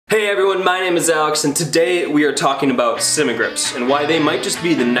Hey everyone, my name is Alex, and today we are talking about Symagrips and why they might just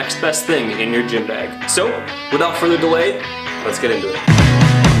be the next best thing in your gym bag. So, without further delay, let's get into it.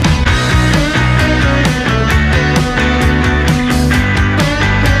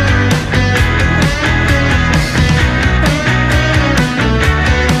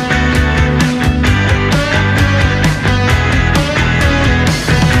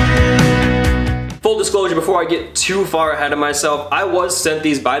 Disclosure before I get too far ahead of myself, I was sent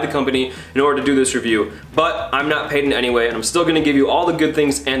these by the company in order to do this review, but I'm not paid in any way, and I'm still going to give you all the good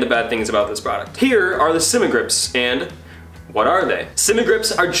things and the bad things about this product. Here are the Symagrips, and what are they?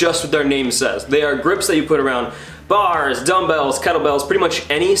 Symagrips are just what their name says. They are grips that you put around bars, dumbbells, kettlebells, pretty much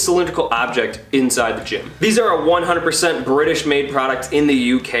any cylindrical object inside the gym. These are a 100% British-made product in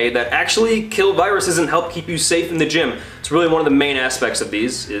the UK that actually kill viruses and help keep you safe in the gym. It's really one of the main aspects of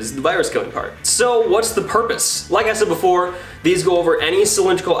these is the virus killing part. So what's the purpose? Like I said before, these go over any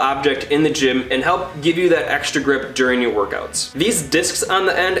cylindrical object in the gym and help give you that extra grip during your workouts. These discs on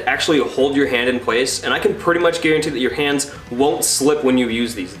the end actually hold your hand in place, and I can pretty much guarantee that your hands won't slip when you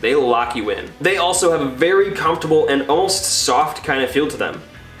use these. They lock you in. They also have a very comfortable and almost soft kind of feel to them.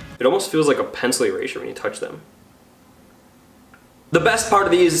 It almost feels like a pencil eraser when you touch them. The best part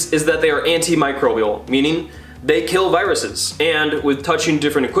of these is that they are antimicrobial, meaning they kill viruses, and with touching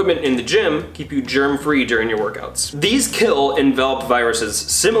different equipment in the gym, keep you germ-free during your workouts. These kill enveloped viruses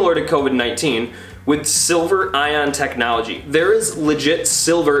similar to COVID-19 with silver ion technology. There is legit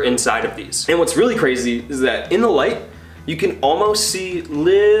silver inside of these. And what's really crazy is that in the light, you can almost see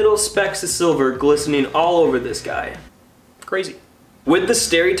little specks of silver glistening all over this guy. Crazy. With the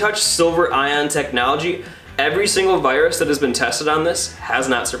SteriTouch silver ion technology, every single virus that has been tested on this has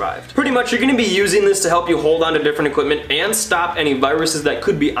not survived. Pretty much you're going to be using this to help you hold on to different equipment and stop any viruses that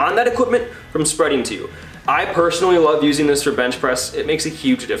could be on that equipment from spreading to you. I personally love using this for bench press. It makes a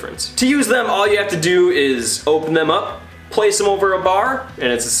huge difference. To use them, all you have to do is open them up, place them over a bar,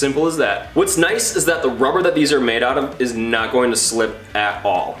 and it's as simple as that. What's nice is that the rubber that these are made out of is not going to slip at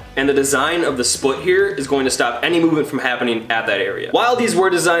all. And the design of the split here is going to stop any movement from happening at that area. While these were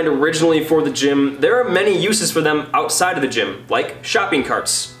designed originally for the gym, there are many uses for them outside of the gym, like shopping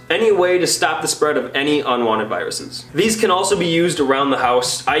carts. Any way to stop the spread of any unwanted viruses. These can also be used around the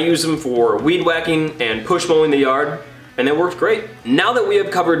house. I use them for weed whacking and push mowing the yard, and it worked great. Now that we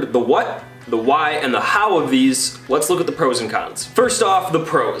have covered the what, the why, and the how of these, let's look at the pros and cons. First off, the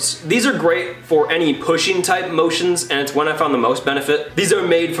pros. These are great for any pushing type motions, and it's when I found the most benefit. These are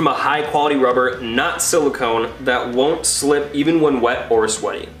made from a high quality rubber, not silicone, that won't slip even when wet or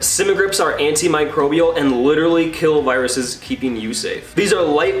sweaty. Symagrips are antimicrobial and literally kill viruses, keeping you safe. These are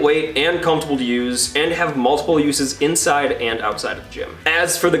lightweight and comfortable to use, and have multiple uses inside and outside of the gym.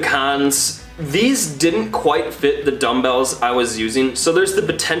 As for the cons, these didn't quite fit the dumbbells I was using, so there's the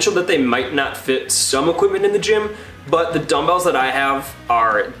potential that they might not fit some equipment in the gym, but the dumbbells that I have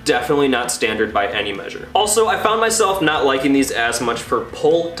are definitely not standard by any measure. Also, I found myself not liking these as much for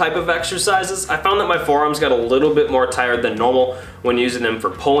pull type of exercises. I found that my forearms got a little bit more tired than normal when using them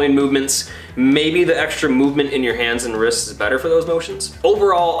for pulling movements. Maybe the extra movement in your hands and wrists is better for those motions.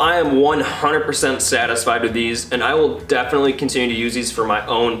 Overall, I am 100% satisfied with these, and I will definitely continue to use these for my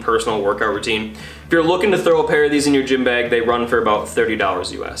own personal workout routine. If you're looking to throw a pair of these in your gym bag, they run for about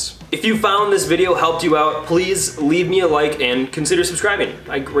 $30 US. If you found this video helped you out, please leave me a like and consider subscribing.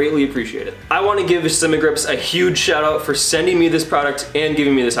 I greatly appreciate it. I want to give Symagrips a huge shout out for sending me this product and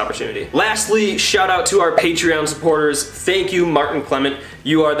giving me this opportunity. Lastly, shout out to our Patreon supporters. Thank you, Martin Clement.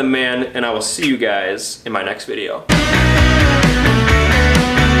 You are the man, and I will see you guys in my next video.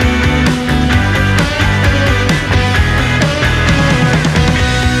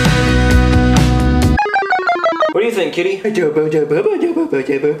 What do you think, kitty?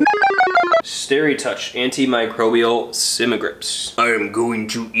 SteriTouch antimicrobial Symagrips. I am going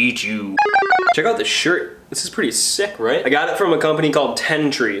to eat you. Check out the shirt. This is pretty sick, right? I got it from a company called 10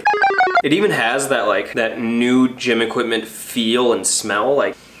 Tree. It even has that that new gym equipment feel and smell.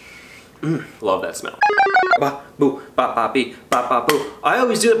 Love that smell. Ba boo ba ba bee ba ba boo. I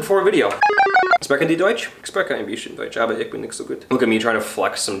always do that before a video. Sprechen die Deutsch? Ich spreche ein bisschen Deutsch, aber ich bin nicht so gut. Look at me trying to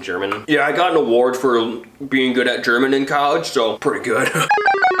flex some German. Yeah, I got an award for being good at German in college, so pretty good.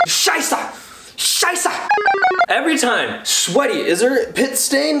 Scheiße! Scheiße! Every time. Sweaty. Is there pit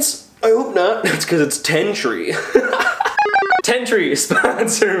stains? I hope not. It's because it's 10 Tree. 10 Tree,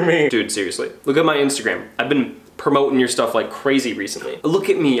 sponsor me. Dude, seriously. Look at my Instagram. I've been promoting your stuff like crazy recently. Look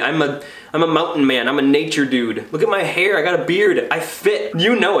at me, I'm a mountain man, I'm a nature dude. Look at my hair, I got a beard, I fit.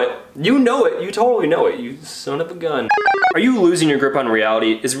 You know it. You know it, you totally know it, you son of a gun. Are you losing your grip on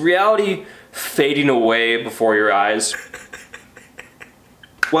reality? Is reality fading away before your eyes?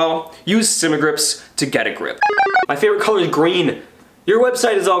 Well, use Symagrips to get a grip. My favorite color is green. Your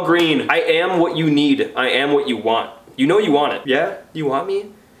website is all green. I am what you need. I am what you want. You know you want it. Yeah? You want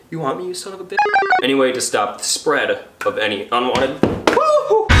me? You want me, you son of a bitch? Anyway, to stop the spread of any unwanted